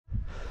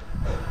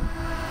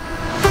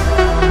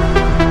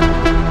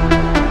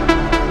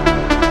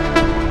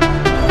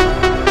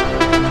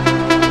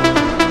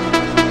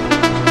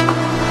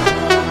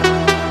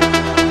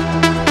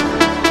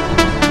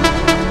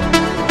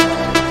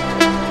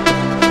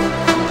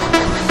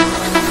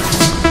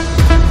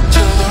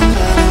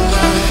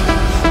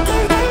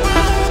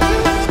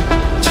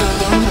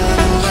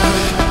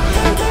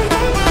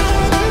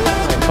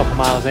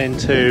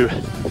into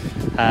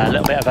a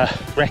little bit of a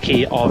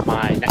recce of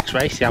my next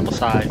race, the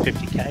Ambleside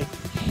 50k.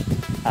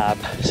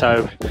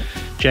 So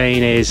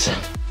Jane is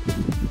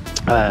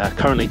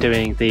currently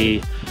doing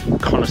the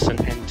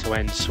constant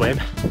end-to-end swim,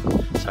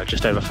 so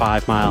just over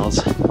 5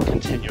 miles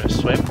continuous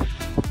swim.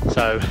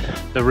 So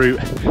the route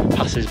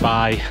passes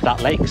by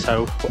that lake,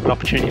 so an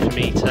opportunity for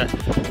me to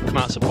come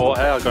out and support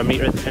her. I'll go and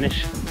meet her at the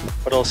finish,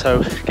 but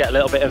also get a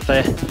little bit of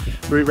the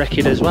route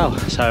recce'd as well.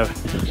 So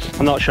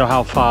I'm not sure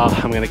how far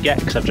I'm going to get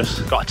because I've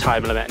just got a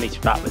time limit. I need to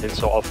be back within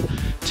sort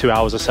of 2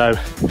 hours or so,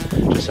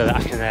 just so that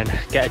I can then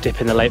get a dip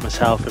in the lake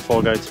myself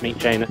before going to meet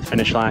Jane at the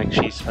finish line.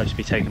 She's supposed to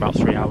be taking about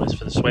 3 hours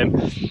for the swim.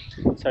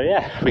 So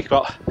yeah, we've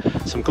got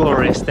some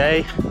glorious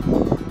day.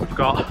 We've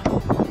got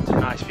some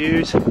nice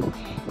views,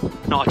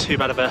 not too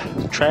bad of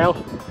a trail,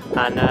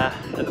 and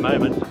at the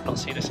moment I've not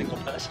seen a single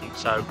person.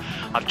 So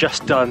I've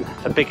just done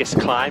the biggest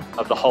climb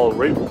of the whole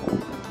route.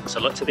 So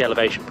looked at the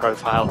elevation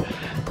profile,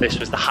 this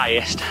was the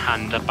highest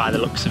and by the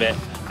looks of it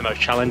the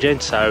most challenging,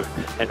 so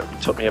it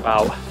took me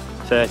about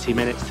 30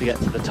 minutes to get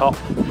to the top.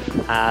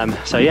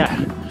 So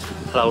yeah,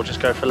 I'll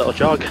just go for a little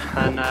jog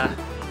and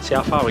see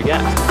how far we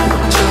get.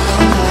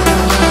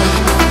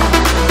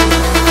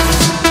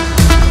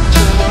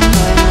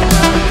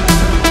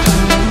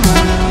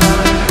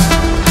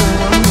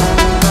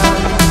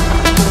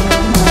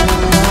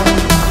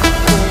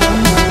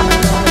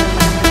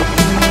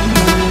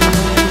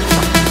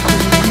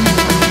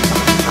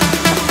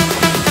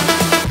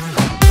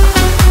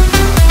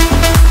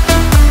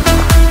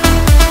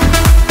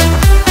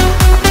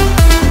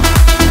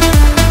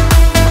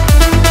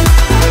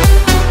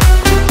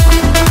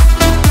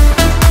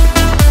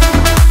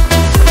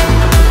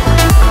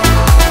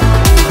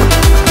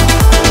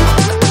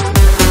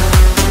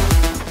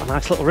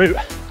 Nice little route.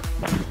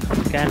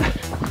 Again,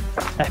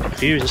 epic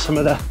views of some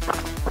of the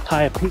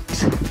higher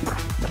peaks.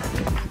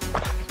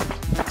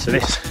 So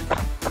this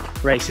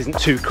race isn't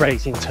too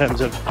crazy in terms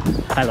of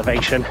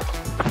elevation.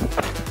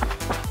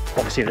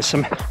 Obviously there's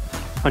some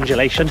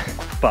undulation,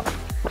 but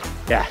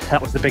yeah, that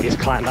was the biggest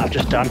climb that I've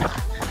just done.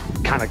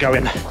 Kind of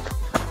going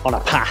on a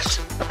pass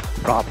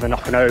rather than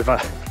up and over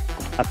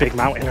a big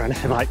mountain or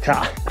anything like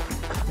that.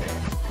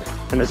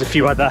 And there's a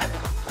few other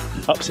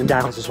ups and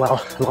downs as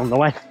well along the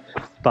way,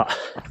 but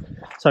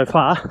so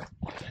far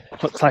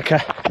looks like a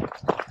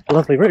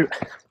lovely route.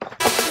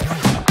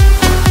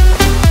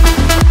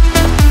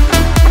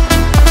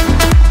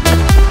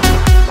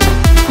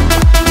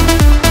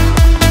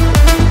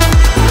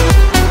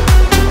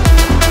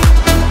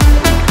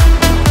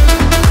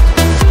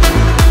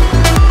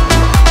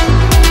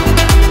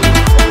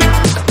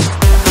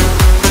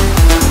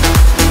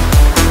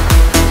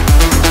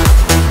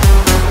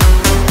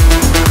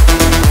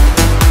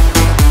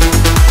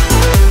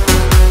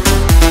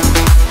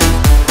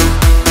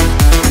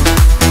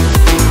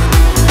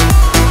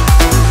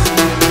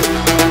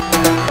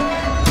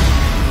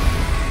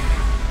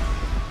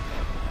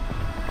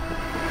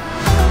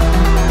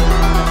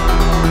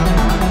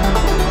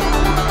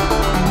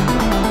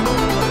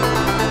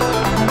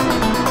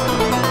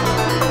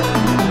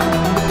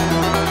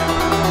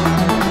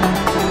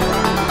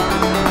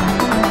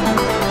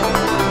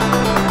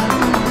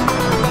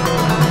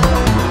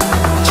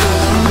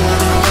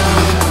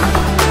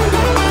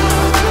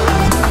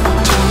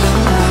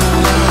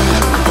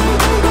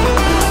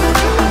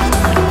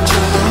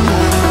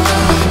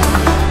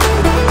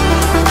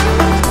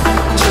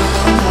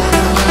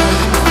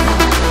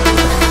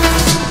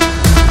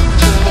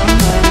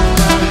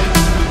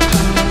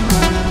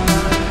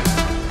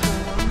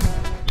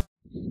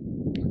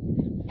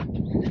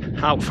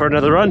 Out for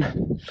another run.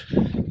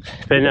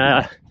 It's been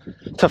a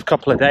tough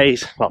couple of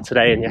days, well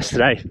today and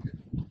yesterday,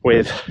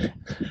 with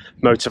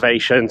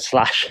motivation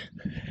slash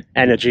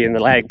energy in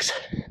the legs.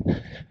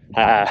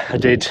 I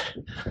did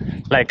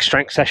leg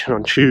strength session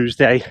on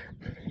Tuesday,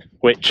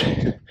 which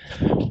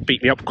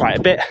beat me up quite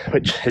a bit,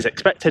 which is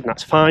expected and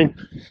that's fine.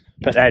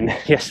 But then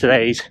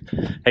yesterday's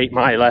 8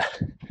 miler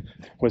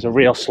was a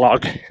real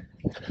slog,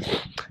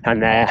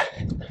 and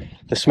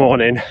this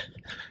morning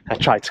I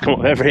tried to come up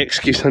with every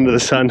excuse under the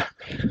sun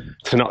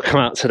to not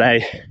come out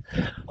today.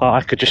 Oh,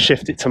 I could just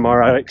shift it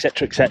tomorrow,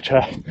 etc,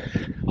 etc.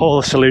 All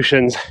the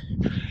solutions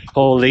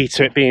all lead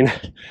to it being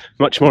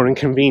much more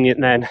inconvenient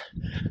than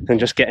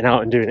just getting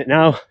out and doing it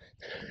now,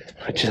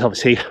 which is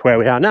obviously where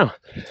we are now.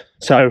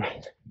 So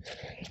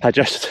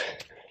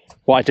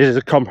what I did as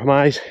a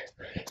compromise,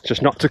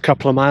 just knocked a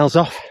couple of miles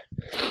off.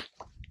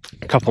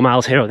 A couple of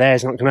miles here or there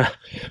is not going to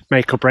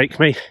make or break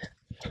me.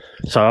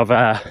 So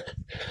I've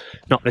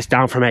knocked this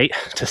down from 8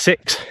 to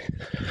 6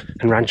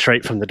 and ran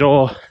straight from the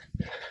door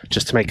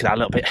just to make that a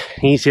little bit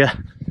easier,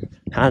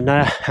 and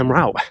we're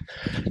out.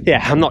 Yeah,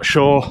 I'm not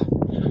sure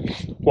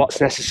what's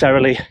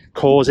necessarily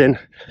causing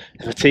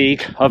the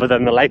fatigue other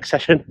than the leg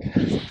session.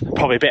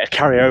 Probably a bit of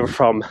carryover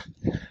from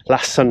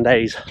last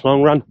Sunday's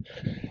long run.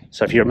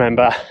 So if you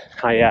remember,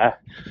 I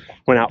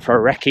went out for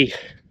a recce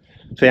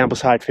for the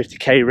Ambleside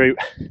 50k route.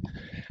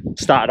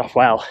 Started off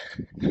well,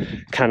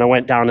 kind of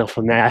went downhill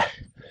from there.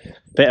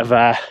 Bit of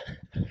a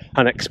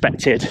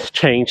unexpected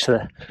change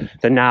to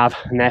the nav,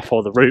 and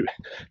therefore the route,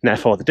 and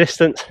therefore the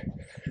distance.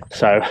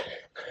 So,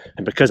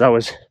 and because I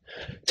was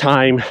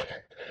time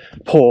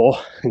poor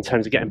in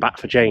terms of getting back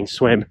for Jane's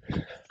swim,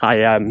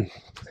 I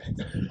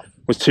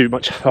was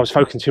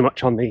focusing too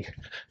much on the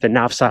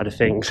nav side of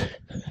things,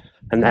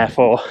 and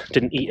therefore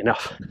didn't eat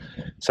enough.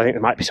 So I think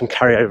there might be some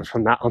carryover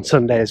from that on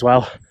Sunday as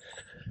well.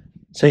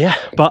 So yeah,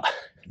 but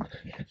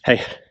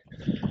hey,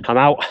 I'm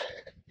out,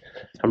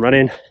 I'm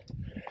running,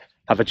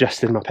 I've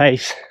adjusted my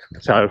pace,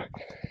 so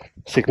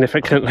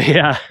significantly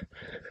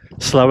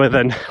slower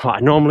than what I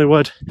normally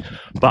would,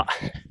 but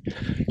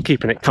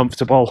keeping it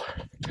comfortable.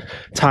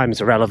 Time's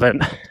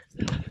irrelevant,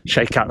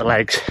 shake out the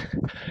legs,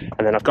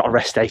 and then I've got a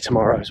rest day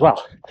tomorrow as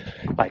well.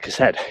 Like I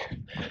said,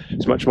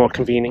 it's much more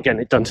convenient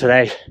getting it done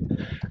today,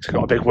 because I've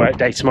got a big work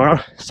day tomorrow.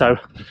 So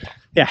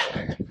yeah,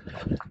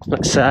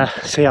 let's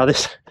see how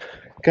this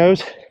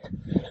goes.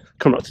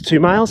 Coming up to 2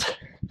 miles,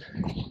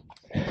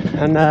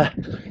 and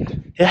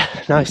yeah,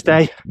 nice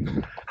day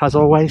as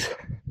always.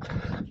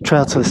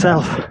 Trail to the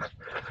south,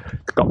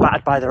 got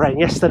battered by the rain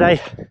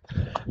yesterday,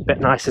 a bit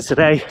nicer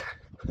today,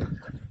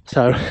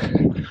 so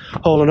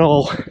all in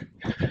all,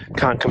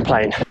 can't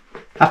complain.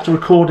 After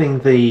recording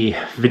the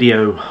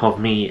video of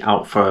me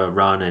out for a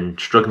run and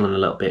struggling a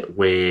little bit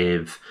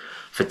with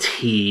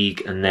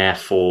fatigue and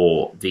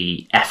therefore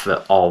the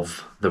effort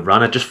of the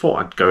run, I just thought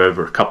I'd go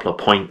over a couple of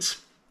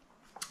points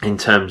in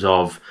terms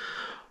of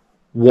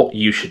what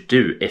you should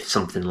do if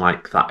something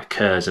like that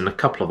occurs, and a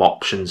couple of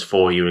options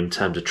for you in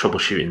terms of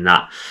troubleshooting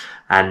that,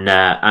 and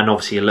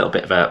obviously a little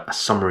bit of a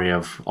summary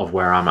of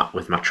where I'm at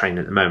with my training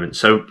at the moment.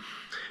 So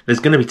there's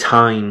going to be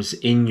times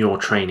in your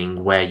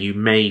training where you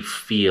may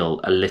feel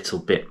a little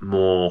bit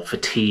more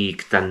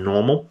fatigued than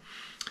normal.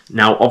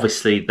 Now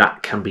obviously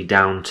that can be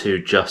down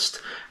to just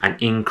an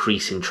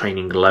increase in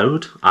training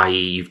load, i.e.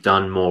 you've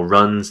done more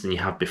runs than you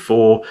have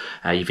before,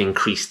 you've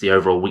increased the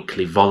overall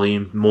weekly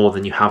volume more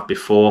than you have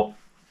before.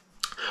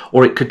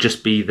 Or it could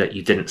just be that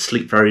you didn't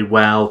sleep very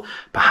well,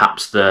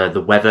 perhaps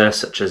the weather,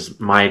 such as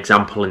my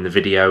example in the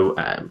video,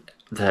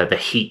 the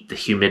heat, the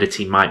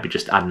humidity might be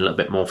just adding a little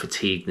bit more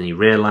fatigue than you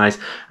realise,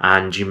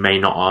 and you may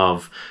not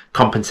have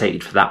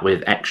compensated for that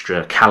with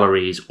extra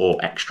calories or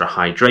extra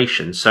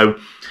hydration. So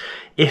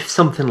if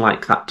something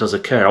like that does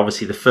occur,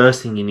 obviously the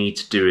first thing you need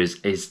to do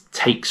is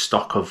take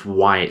stock of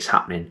why it's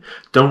happening.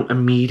 Don't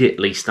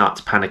immediately start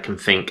to panic and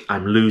think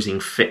I'm losing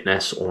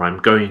fitness or I'm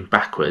going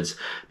backwards,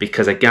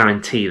 because I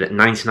guarantee that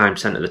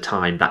 99% of the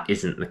time that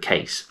isn't the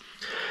case.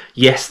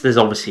 Yes, there's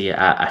obviously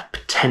a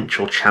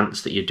potential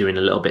chance that you're doing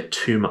a little bit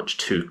too much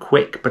too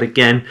quick, but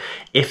again,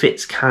 if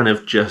it's kind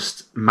of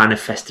just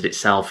manifested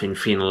itself in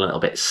feeling a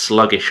little bit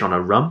sluggish on a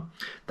run,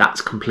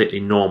 that's completely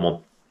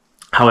normal.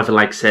 However,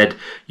 like I said,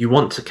 you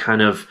want to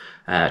kind of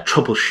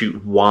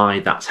troubleshoot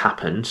why that's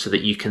happened so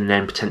that you can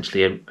then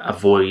potentially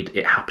avoid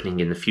it happening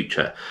in the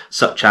future,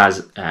 such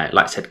as, like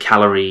I said,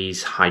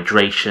 calories,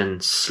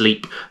 hydration,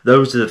 sleep.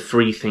 Those are the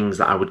 3 things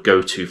that I would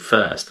go to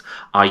first.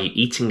 Are you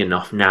eating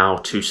enough now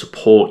to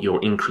support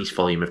your increased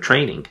volume of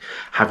training?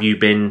 Have you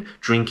been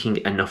drinking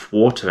enough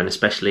water? And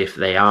especially if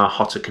they are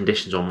hotter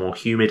conditions or more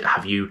humid,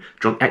 have you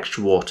drunk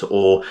extra water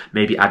or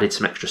maybe added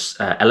some extra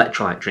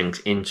electrolyte drinks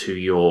into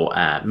your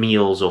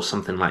meals or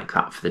something like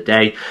that for the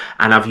day?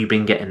 And have you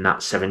been getting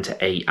that 7 to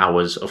 8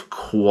 hours of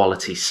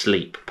quality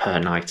sleep per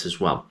night as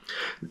well?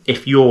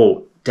 If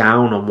you're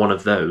down on one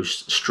of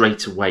those,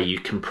 straight away you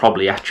can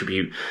probably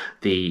attribute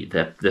the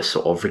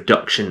sort of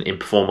reduction in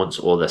performance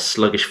or the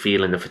sluggish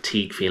feeling, the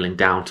fatigue feeling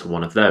down to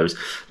one of those.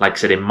 Like I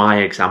said, in my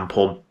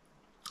example,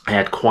 I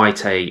had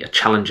quite a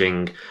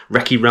challenging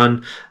recce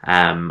run.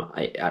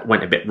 I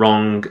went a bit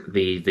wrong.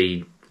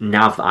 The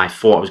nav that I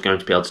thought I was going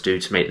to be able to do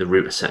to make the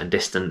route a certain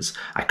distance,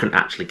 I couldn't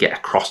actually get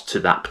across to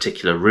that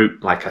particular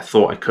route like I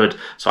thought I could,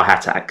 so I had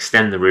to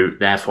extend the route.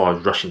 Therefore I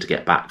was rushing to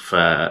get back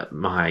for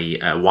my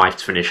wife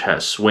to finish her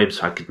swim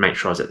so I could make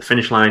sure I was at the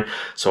finish line.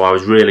 So I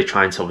was really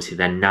trying to obviously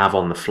then nav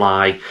on the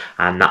fly,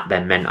 and that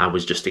then meant I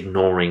was just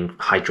ignoring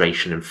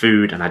hydration and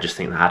food, and I just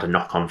think that had a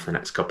knock-on for the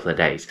next couple of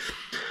days.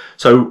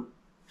 So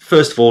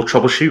first of all,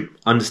 troubleshoot,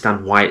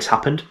 understand why it's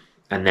happened,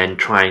 and then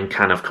try and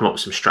kind of come up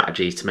with some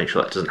strategies to make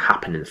sure that doesn't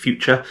happen in the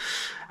future.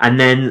 And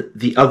then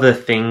the other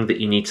thing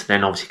that you need to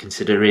then obviously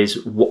consider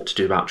is what to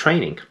do about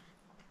training.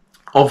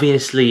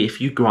 Obviously,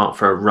 if you go out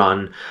for a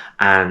run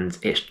and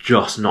it's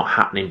just not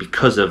happening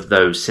because of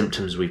those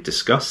symptoms we've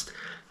discussed,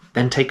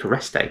 then take a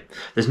rest day.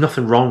 There's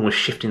nothing wrong with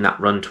shifting that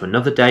run to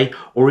another day,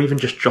 or even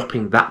just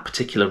dropping that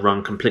particular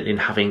run completely and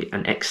having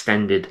an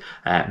extended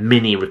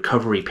mini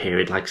recovery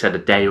period, like I said, a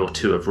day or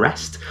 2 of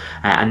rest,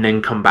 and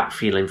then come back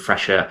feeling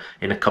fresher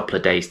in a couple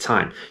of days'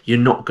 time. You're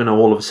not going to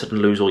all of a sudden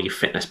lose all your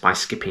fitness by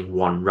skipping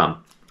one run.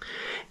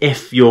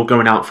 If you're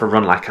going out for a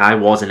run like I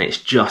was and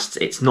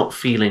it's not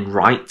feeling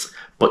right,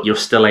 but you're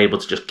still able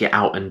to just get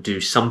out and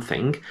do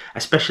something,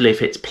 especially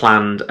if it's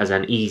planned as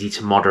an easy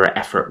to moderate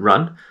effort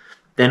run,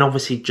 then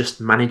obviously just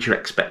manage your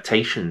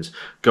expectations.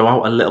 go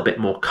out a little bit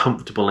more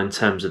comfortable in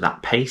terms of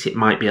that pace. It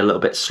might be a little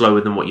bit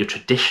slower than what your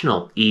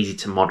traditional easy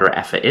to moderate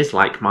effort is,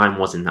 like mine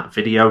was in that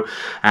video,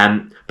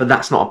 but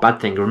that's not a bad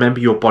thing. Remember,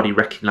 your body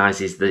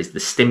recognizes the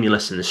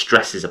stimulus and the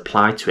stresses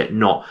applied to it,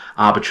 not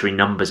arbitrary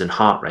numbers and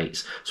heart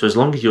rates. So as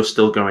long as you're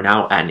still going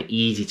out at an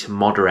easy to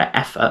moderate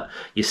effort,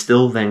 you're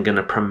still then going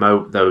to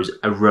promote those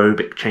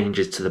aerobic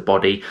changes to the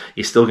body.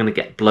 You're still going to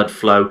get blood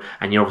flow,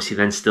 and you're obviously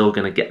then still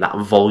going to get that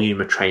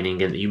volume of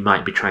training in that you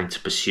might be trying to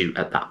pursue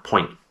at that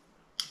point.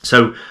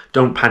 So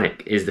don't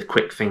panic is the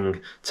quick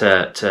thing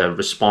to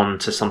respond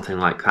to something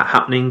like that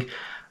happening.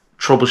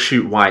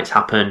 Troubleshoot why it's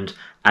happened,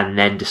 and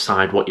then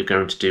decide what you're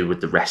going to do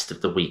with the rest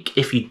of the week.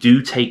 If you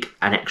do take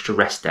an extra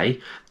rest day,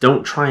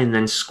 don't try and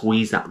then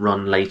squeeze that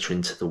run later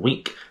into the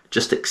week.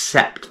 Just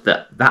accept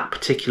that that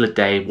particular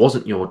day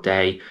wasn't your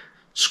day,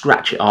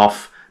 scratch it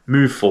off,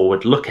 move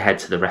forward, look ahead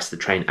to the rest of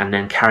the train, and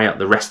then carry out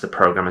the rest of the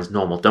program as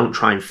normal. Don't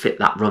try and fit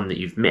that run that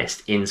you've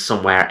missed in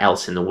somewhere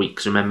else in the week.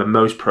 Because remember,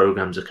 most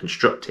programs are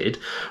constructed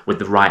with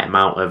the right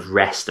amount of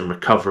rest and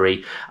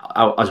recovery,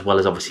 as well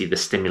as obviously the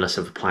stimulus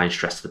of applying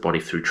stress to the body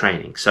through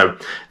training. So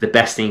the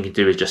best thing you can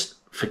do is just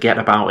forget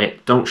about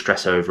it. Don't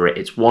stress over it.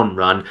 It's one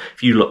run.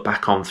 If you look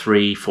back on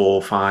 3,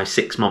 4, 5,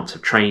 6 months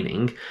of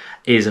training,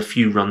 is a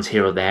few runs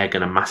here or there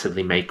going to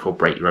massively make or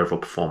break your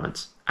overall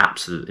performance?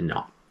 Absolutely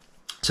not.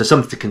 So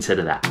something to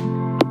consider there.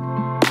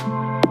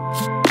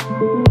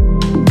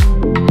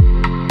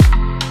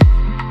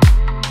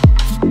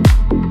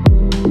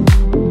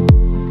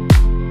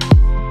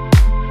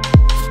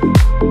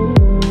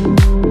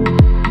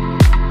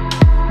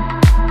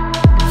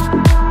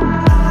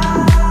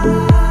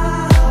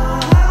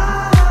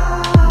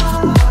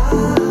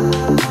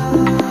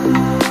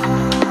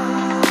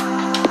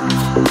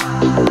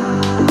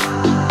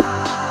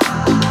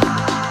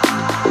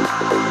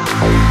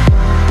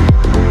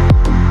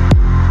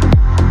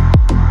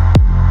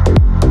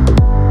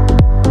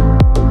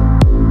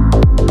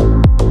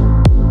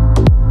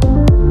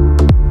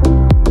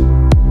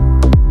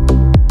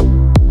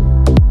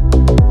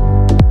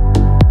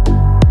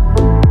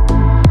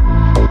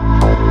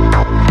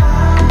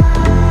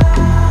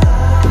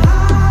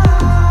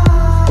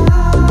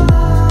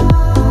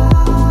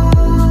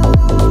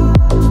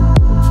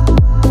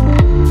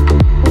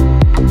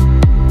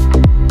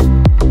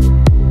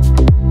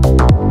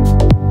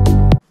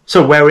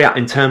 So where are we at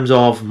in terms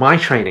of my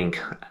training?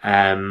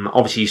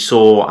 Obviously you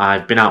saw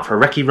I've been out for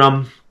a recce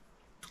run.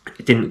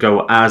 It didn't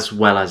go as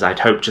well as I'd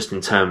hoped just in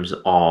terms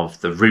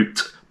of the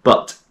route,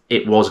 but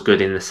it was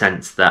good in the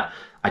sense that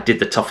I did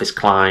the toughest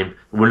climb.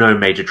 There were no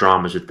major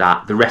dramas with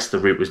that. The rest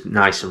of the route was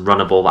nice and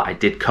runnable that I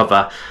did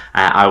cover.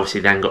 I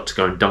obviously then got to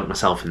go and dunk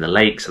myself in the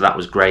lake, so that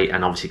was great,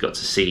 and obviously got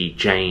to see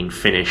Jane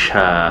finish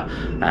her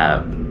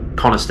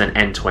Coniston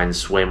end-to-end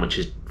swim, which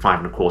is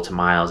 5.25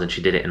 miles, and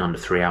she did it in under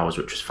 3 hours,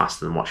 which was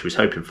faster than what she was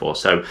hoping for.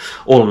 So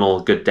all in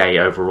all, a good day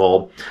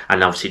overall,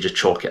 and obviously just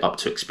chalk it up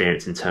to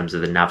experience in terms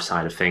of the nav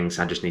side of things.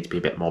 I just need to be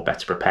a bit more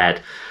better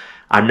prepared.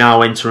 I'm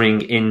now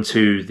entering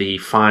into the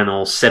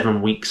final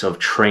 7 weeks of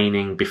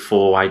training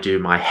before I do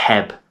my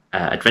HEB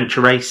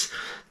adventure race.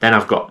 Then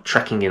I've got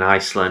trekking in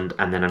Iceland,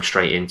 and then I'm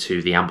straight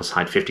into the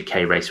Ambleside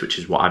 50k race, which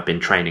is what I've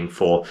been training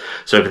for.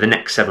 So over the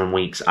next 7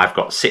 weeks, I've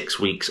got 6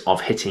 weeks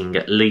of hitting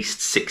at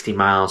least 60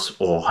 miles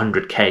or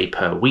 100k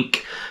per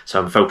week. So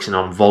I'm focusing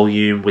on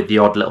volume with the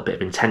odd little bit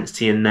of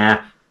intensity in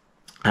there.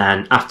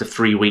 And after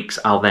 3 weeks,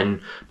 I'll then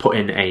put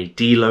in a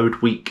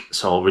deload week.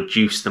 So I'll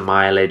reduce the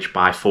mileage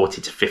by 40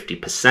 to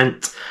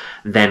 50%.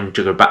 Then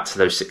to go back to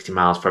those 60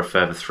 miles for a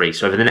further 3.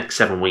 So over the next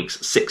 7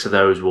 weeks, 6 of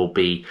those will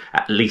be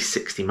at least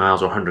 60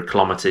 miles or 100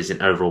 kilometers in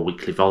overall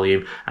weekly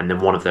volume. And then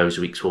 1 of those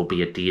weeks will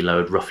be a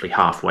deload roughly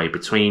halfway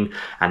between.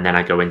 And then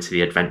I go into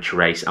the adventure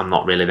race. I'm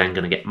not really then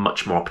going to get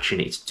much more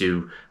opportunity to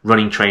do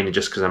running training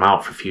just because I'm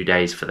out for a few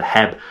days for the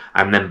HEB.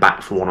 I'm then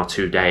back for 1 or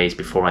 2 days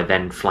before I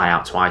then fly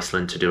out to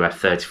Iceland to do a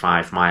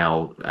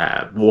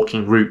 35-mile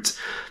walking route.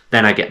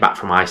 Then I get back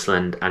from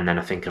Iceland, and then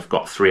I think I've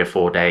got 3 or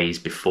 4 days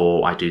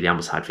before I do the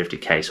Ambleside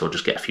 50k, so I'll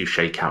just get a few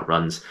shakeout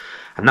runs.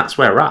 And that's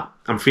where we're at.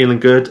 I'm feeling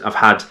good. I've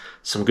had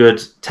some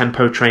good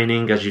tempo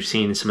training, as you've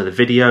seen in some of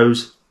the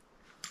videos.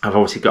 I've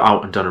obviously got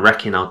out and done a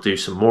recce, and I'll do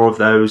some more of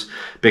those.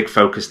 Big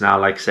focus now,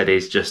 like I said,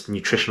 is just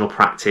nutritional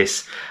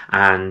practice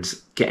and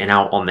getting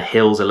out on the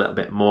hills a little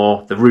bit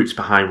more. The routes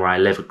behind where I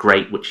live are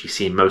great, which you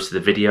see in most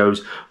of the videos.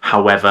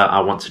 However,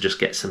 I want to just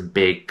get some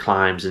big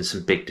climbs and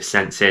some big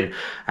descents in.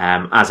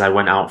 As I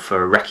went out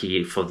for a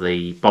recce for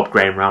the Bob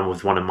Graham round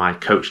with one of my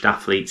coached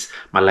athletes,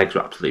 my legs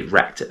were absolutely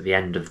wrecked at the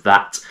end of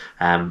that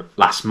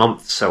last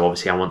month. So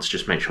obviously I want to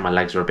just make sure my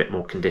legs are a bit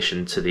more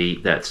conditioned to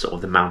the sort of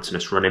the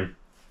mountainous running.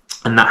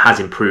 and that has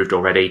improved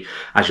already.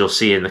 As you'll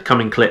see in the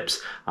coming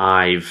clips,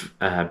 I've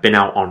been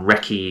out on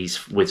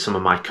recce's with some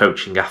of my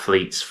coaching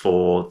athletes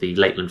for the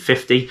Lakeland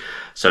 50,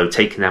 so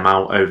taking them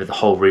out over the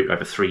whole route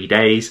over 3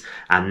 days,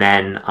 and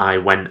then I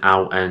went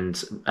out and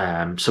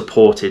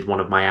supported one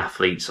of my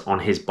athletes on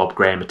his Bob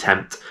Graham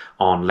attempt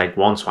on leg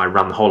 1, so I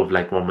ran the whole of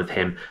leg 1 with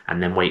him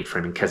and then waited for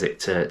him in Keswick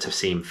to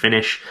see him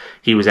finish.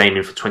 He was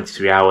aiming for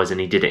 23 hours and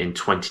he did it in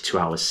 22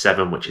 hours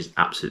 7, which is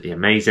absolutely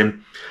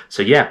amazing.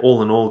 So yeah,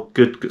 all in all,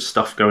 good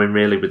stuff going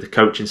really with the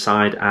coaching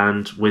side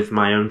and with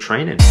my own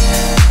training.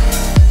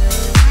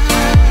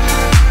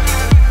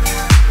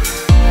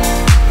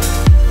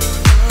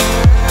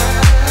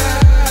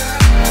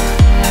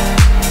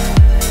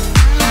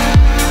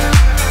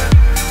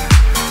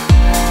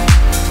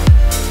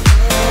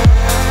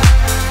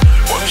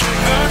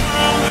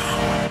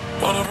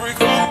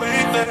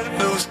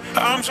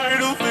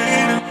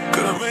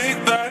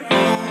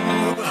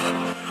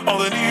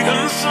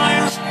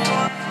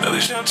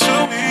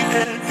 To me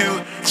and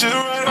you to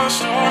write our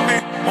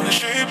story, wanna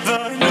shape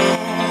the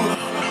new.